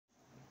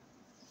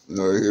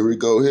All right, here we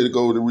go. Here to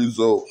go with the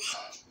results.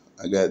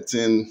 I got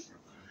 10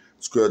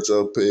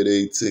 scratch-off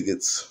payday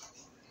tickets.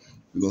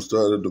 We're going to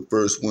start at the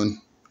first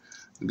one.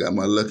 I got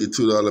my lucky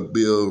 $2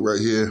 bill right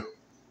here.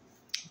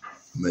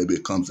 Maybe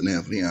it comes in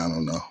Anthony, I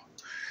don't know.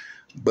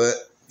 But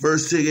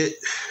first ticket,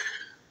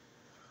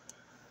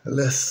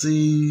 let's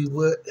see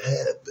what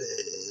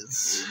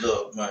happens.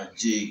 Look, my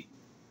G.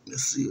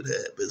 Let's see what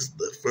happens.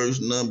 The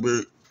first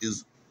number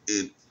is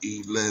at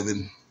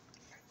 11.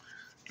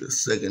 The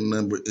second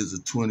number is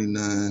a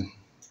 29.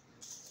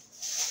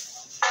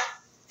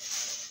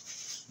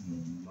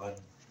 Got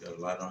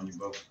a light on you,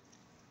 bro?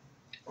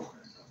 Okay.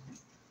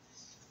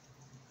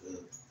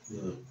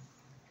 Good.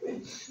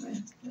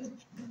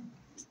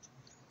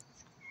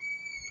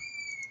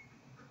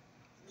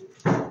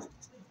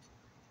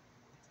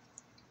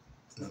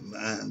 A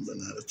 9, but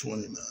not a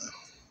 29.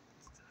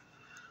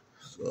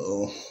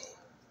 So,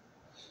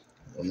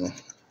 I don't know.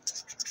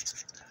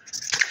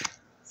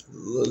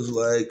 Looks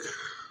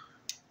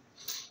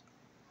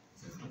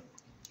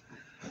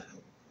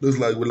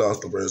like we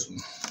lost the first one.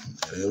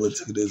 Whatever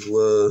ticket this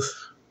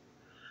was,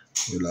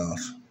 we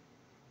lost.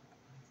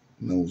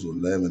 And it was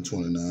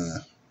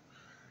 11.29.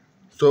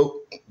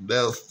 So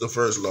that was the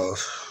first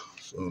loss.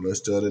 So let's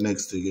start the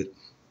next ticket.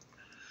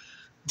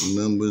 The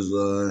numbers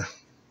are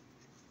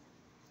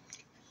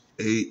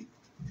 8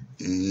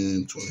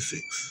 and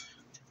 26.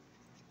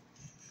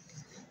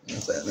 In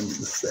fact, let me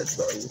just set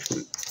start real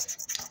quick.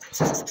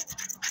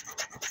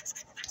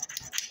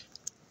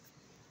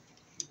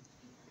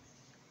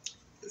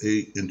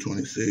 8 and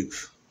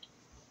 26.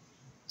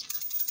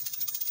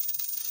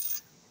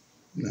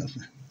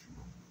 Nothing.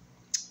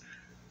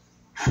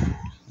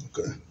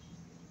 Okay.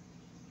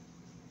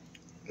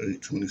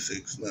 8,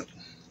 26,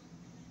 nothing.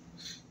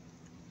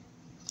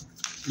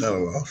 Not a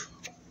loss.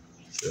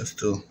 That's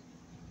 2.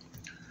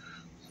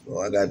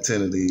 So I got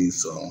 10 of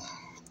these, so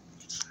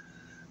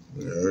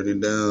we're already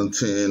down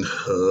 10.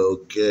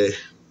 Okay.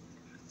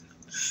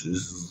 This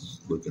is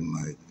looking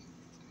like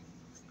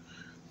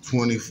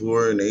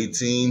 24 and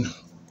 18.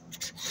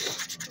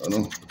 I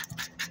don't know.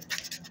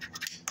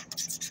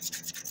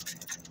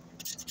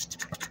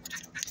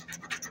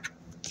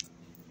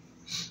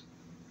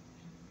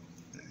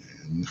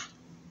 And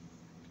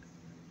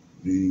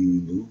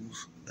we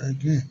lose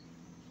again.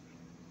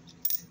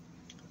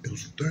 It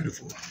was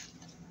 34.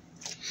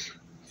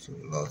 So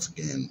we lost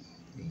again.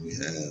 And we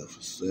have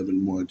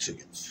 7 more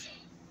tickets.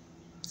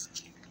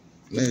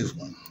 Next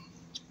one.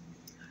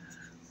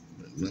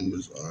 The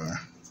numbers are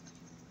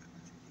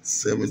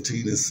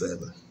 17 and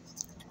 7.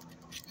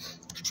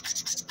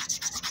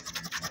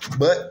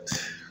 But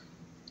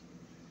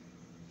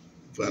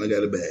finally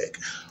got a bag.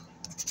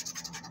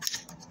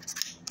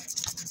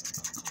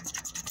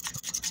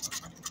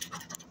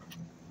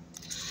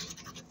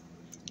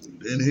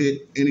 Didn't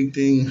hit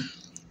anything,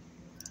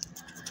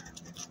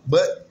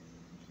 but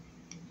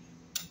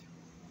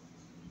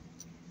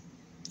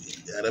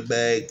got a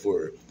bag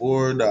for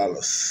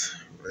 $4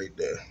 right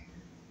there.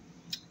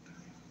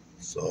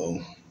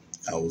 So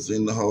I was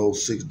in the hole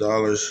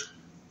 $6.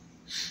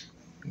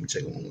 Let me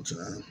check it one more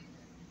time.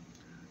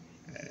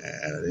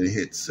 And I didn't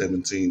hit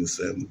 17 to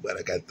 7, but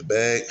I got the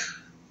bag.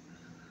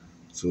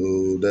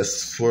 So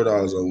that's $4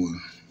 I won.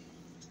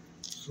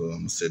 So I'm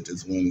gonna set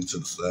this winning to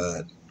the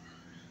side.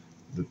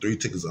 The 3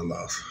 tickets I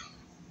lost.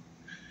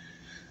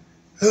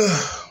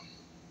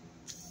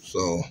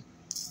 So,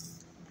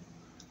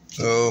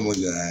 oh my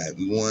God,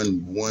 we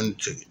won 1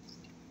 ticket.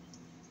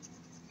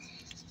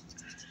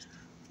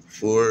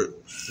 4,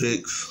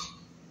 6.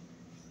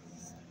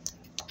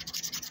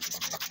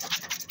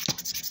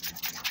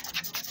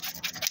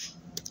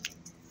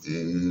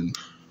 And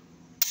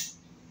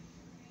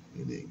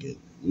we didn't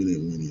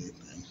win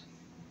anything.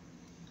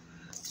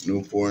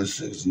 No 4 and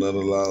 6,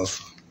 another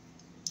loss.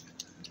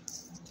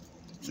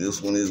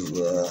 This one is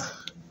 2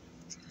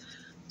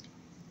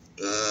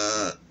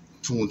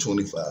 and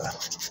 25.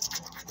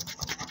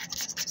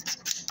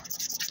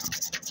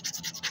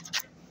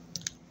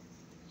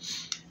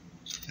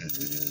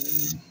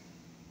 And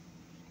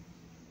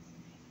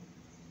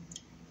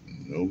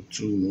no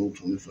 2, no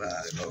 25. I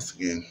lost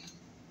again.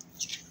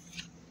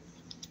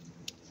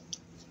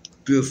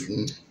 This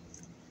one,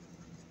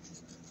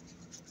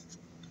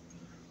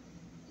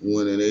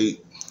 1 and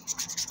 8.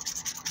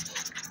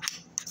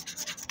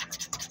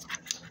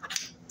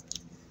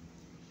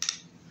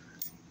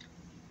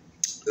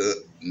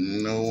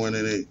 No 1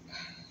 and 8.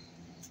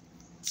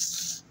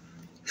 It's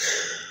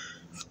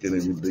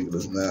getting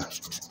ridiculous now.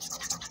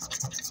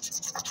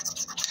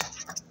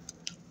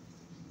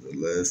 The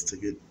last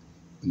ticket,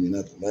 I mean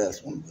not the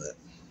last one, but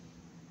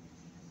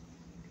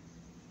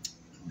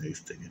the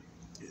next ticket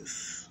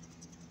is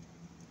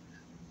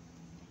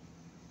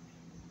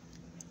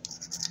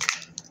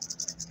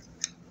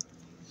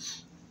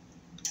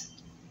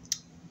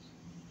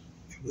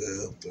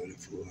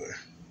 12.34.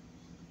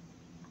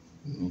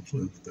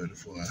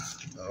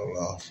 12.34. All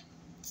off.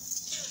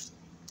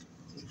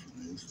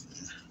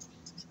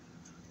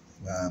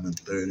 5 and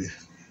 30.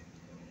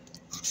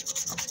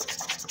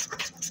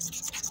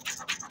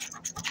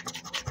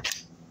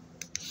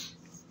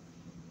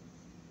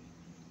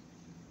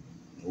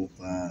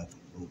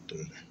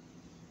 5:30.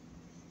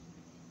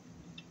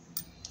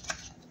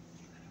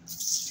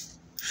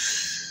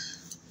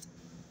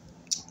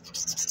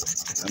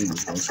 I'm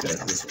just gonna scratch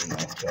this one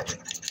off, brother.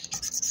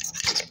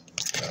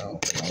 I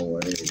don't know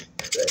what it is.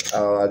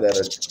 Oh, I got a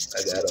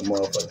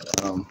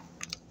motherfucking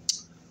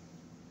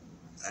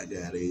I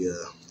got a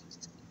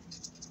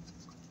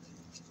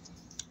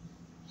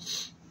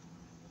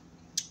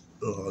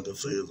all I can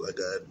say is I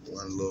got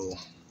one little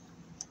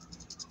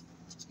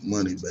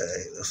money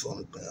bag. That's the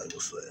only thing I can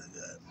say I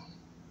got.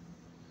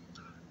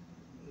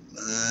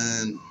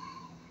 9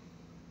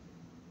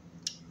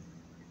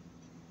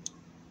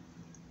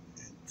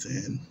 and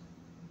 10.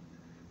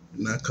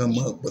 Did not come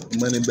up, but the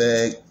money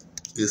bag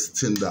is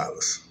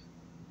 $10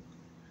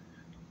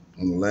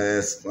 on the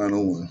last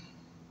final one.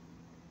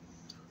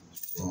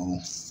 So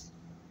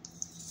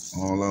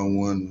all I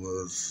won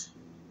was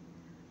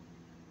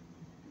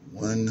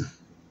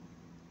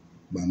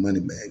my money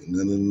bag.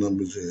 None of the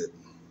numbers hit.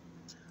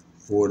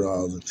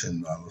 $4 and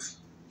 $10,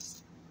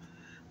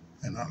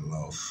 and I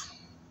lost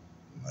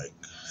like,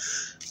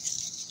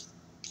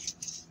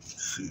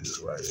 see this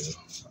right here.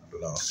 I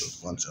lost a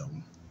bunch of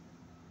them.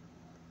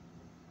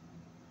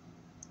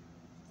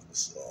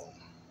 So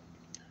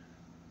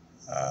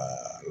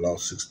I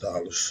lost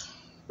 $6.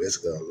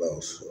 Basically, I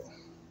lost. So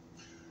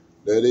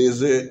that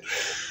is it.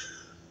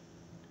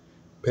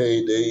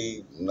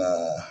 Payday,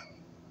 nah,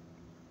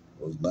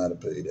 was not a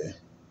payday.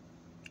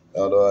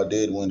 Although I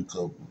did win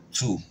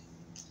two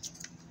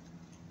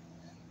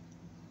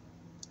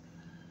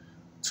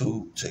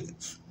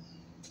tickets.